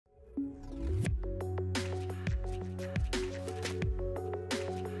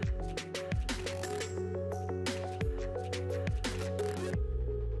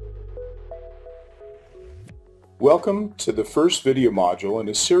Welcome to the first video module in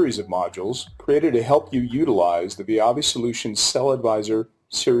a series of modules created to help you utilize the VIAVI Solutions CellAdvisor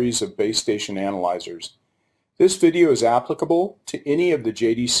series of base station analyzers. This video is applicable to any of the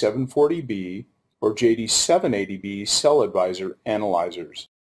JD740B or JD780B CellAdvisor analyzers.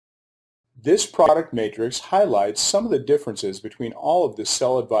 This product matrix highlights some of the differences between all of the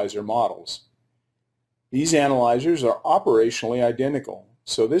CellAdvisor models. These analyzers are operationally identical,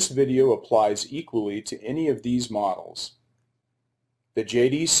 so this video applies equally to any of these models. The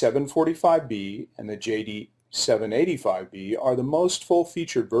JD745B and the JD785B are the most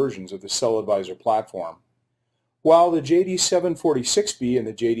full-featured versions of the CellAdvisor platform, while the JD746B and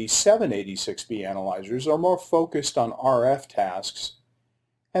the JD786B analyzers are more focused on RF tasks,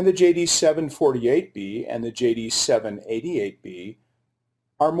 and the JD748B and the JD788B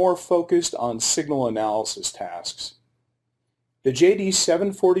are more focused on signal analysis tasks. The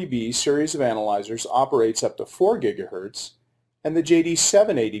JD740B series of analyzers operates up to 4 GHz, and the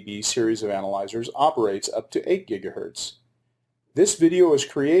JD780B series of analyzers operates up to 8 GHz. This video was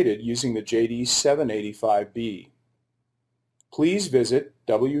created using the JD785B. Please visit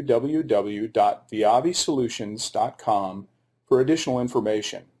www.viavisolutions.com for additional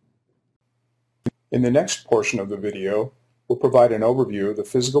information. In the next portion of the video, we'll provide an overview of the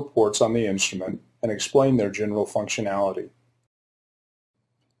physical ports on the instrument and explain their general functionality.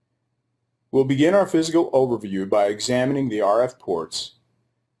 We'll begin our physical overview by examining the RF ports.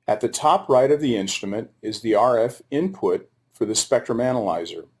 At the top right of the instrument is the RF input for the spectrum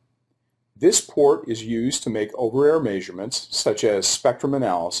analyzer. This port is used to make over-air measurements such as spectrum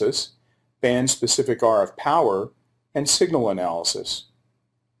analysis, band-specific RF power, and signal analysis.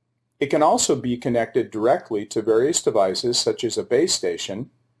 It can also be connected directly to various devices such as a base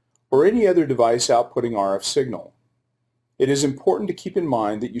station or any other device outputting RF signal. It is important to keep in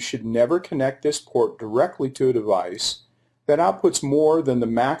mind that you should never connect this port directly to a device that outputs more than the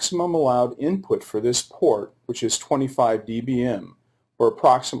maximum allowed input for this port, which is 25 dBm, or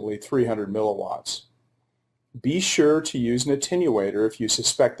approximately 300 milliwatts. Be sure to use an attenuator if you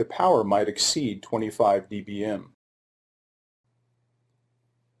suspect the power might exceed 25 dBm.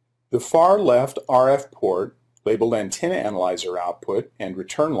 The far left RF port, labeled antenna analyzer output and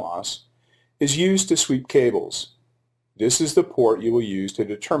return loss, is used to sweep cables. This is the port you will use to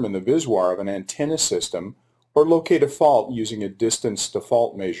determine the visuar of an antenna system or locate a fault using a distance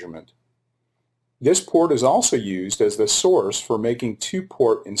default measurement. This port is also used as the source for making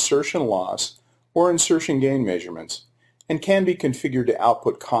two-port insertion loss or insertion gain measurements and can be configured to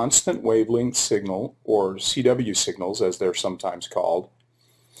output constant wavelength signal, or CW signals as they're sometimes called.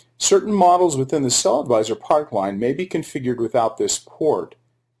 Certain models within the CellAdvisor product line may be configured without this port.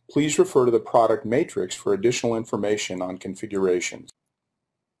 Please refer to the product matrix for additional information on configurations.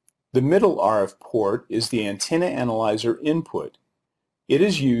 The middle RF port is the antenna analyzer input. It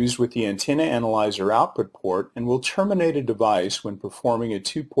is used with the antenna analyzer output port and will terminate a device when performing a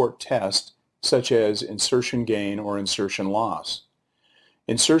two-port test such as insertion gain or insertion loss.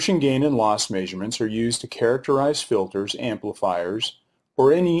 Insertion gain and loss measurements are used to characterize filters, amplifiers,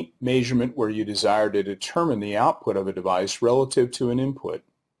 or any measurement where you desire to determine the output of a device relative to an input.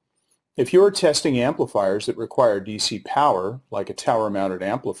 If you are testing amplifiers that require DC power, like a tower-mounted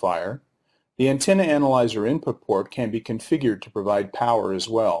amplifier, the antenna analyzer input port can be configured to provide power as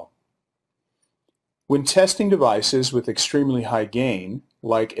well. When testing devices with extremely high gain,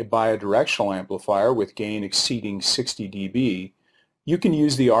 like a bidirectional amplifier with gain exceeding 60 dB, you can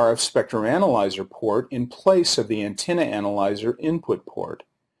use the RF spectrum analyzer port in place of the antenna analyzer input port.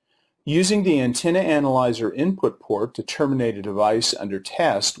 Using the antenna analyzer input port to terminate a device under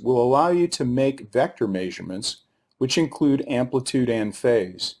test will allow you to make vector measurements, which include amplitude and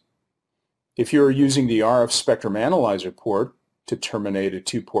phase. If you are using the RF spectrum analyzer port to terminate a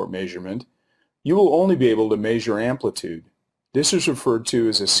two-port measurement, you will only be able to measure amplitude. This is referred to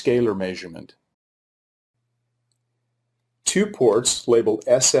as a scalar measurement. Two ports labeled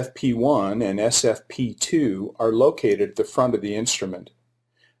SFP1 and SFP2 are located at the front of the instrument.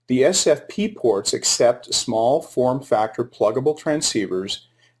 The SFP ports accept small form-factor pluggable transceivers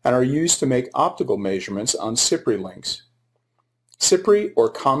and are used to make optical measurements on CPRI links. CPRI, or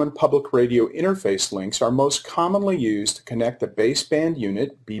Common Public Radio Interface links, are most commonly used to connect a baseband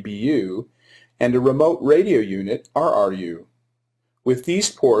unit, BBU, and a remote radio unit, RRU. With these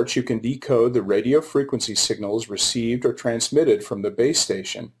ports, you can decode the radio frequency signals received or transmitted from the base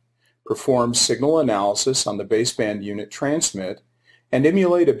station, perform signal analysis on the baseband unit transmit, and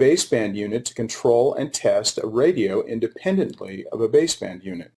emulate a baseband unit to control and test a radio independently of a baseband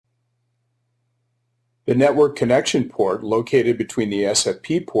unit. The network connection port located between the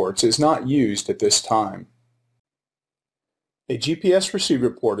SFP ports is not used at this time. A GPS receiver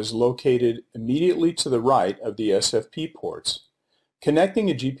port is located immediately to the right of the SFP ports.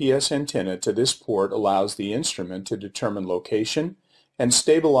 Connecting a GPS antenna to this port allows the instrument to determine location and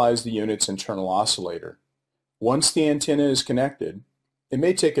stabilize the unit's internal oscillator. Once the antenna is connected, it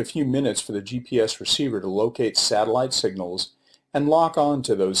may take a few minutes for the GPS receiver to locate satellite signals and lock on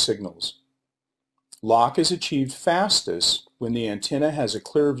to those signals. Lock is achieved fastest when the antenna has a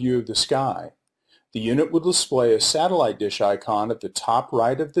clear view of the sky. The unit will display a satellite dish icon at the top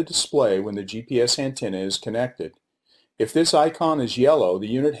right of the display when the GPS antenna is connected. If this icon is yellow, the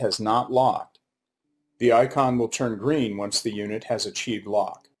unit has not locked. The icon will turn green once the unit has achieved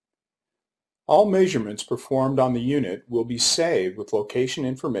lock. All measurements performed on the unit will be saved with location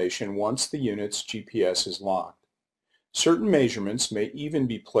information once the unit's GPS is locked. Certain measurements may even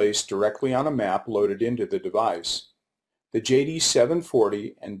be placed directly on a map loaded into the device. The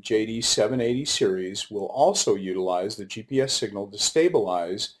JD740 and JD780 series will also utilize the GPS signal to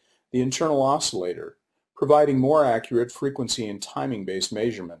stabilize the internal oscillator, providing more accurate frequency and timing-based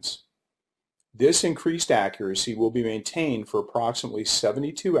measurements. This increased accuracy will be maintained for approximately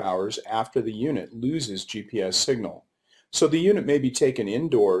 72 hours after the unit loses GPS signal, so the unit may be taken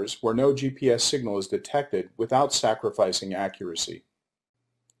indoors where no GPS signal is detected without sacrificing accuracy.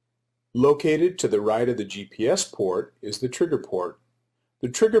 Located to the right of the GPS port is the trigger port. The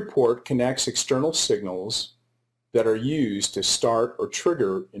trigger port connects external signals that are used to start or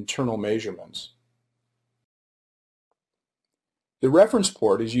trigger internal measurements. The reference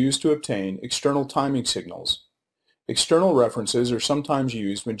port is used to obtain external timing signals. External references are sometimes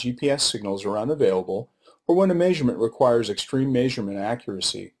used when GPS signals are unavailable or when a measurement requires extreme measurement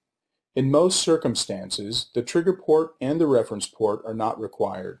accuracy. In most circumstances, the trigger port and the reference port are not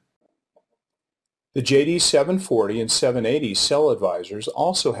required. The JD740 and 780 CellAdvisors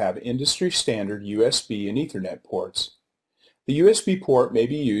also have industry-standard USB and Ethernet ports. The USB port may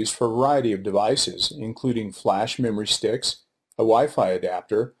be used for a variety of devices, including flash memory sticks, a Wi-Fi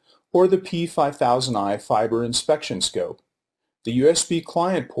adapter, or the P5000i fiber inspection scope. The USB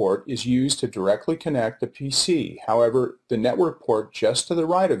client port is used to directly connect a PC. However, the network port just to the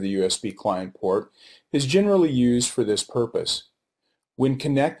right of the USB client port is generally used for this purpose. When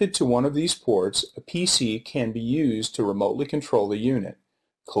connected to one of these ports, a PC can be used to remotely control the unit,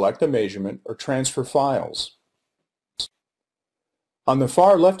 collect a measurement, or transfer files. On the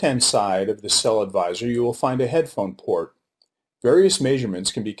far left-hand side of the CellAdvisor, you will find a headphone port. Various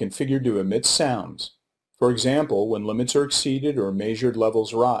measurements can be configured to emit sounds, for example, when limits are exceeded or measured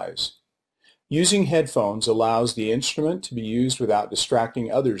levels rise. Using headphones allows the instrument to be used without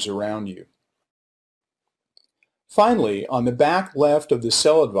distracting others around you. Finally, on the back left of the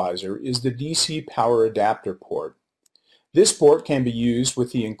CellAdvisor is the DC power adapter port. This port can be used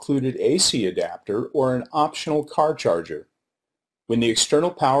with the included AC adapter or an optional car charger. When the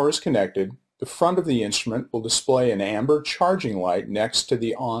external power is connected, the front of the instrument will display an amber charging light next to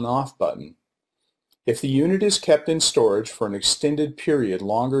the on-off button. If the unit is kept in storage for an extended period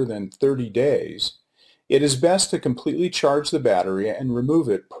longer than 30 days, it is best to completely charge the battery and remove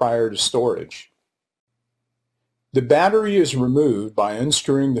it prior to storage. The battery is removed by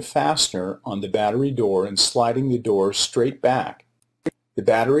unscrewing the fastener on the battery door and sliding the door straight back. The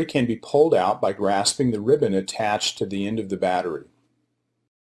battery can be pulled out by grasping the ribbon attached to the end of the battery.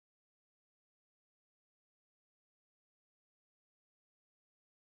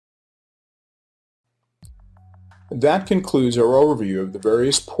 That concludes our overview of the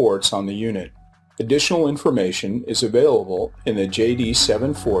various ports on the unit. Additional information is available in the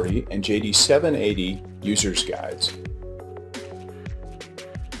JD740 and JD780 User's Guides.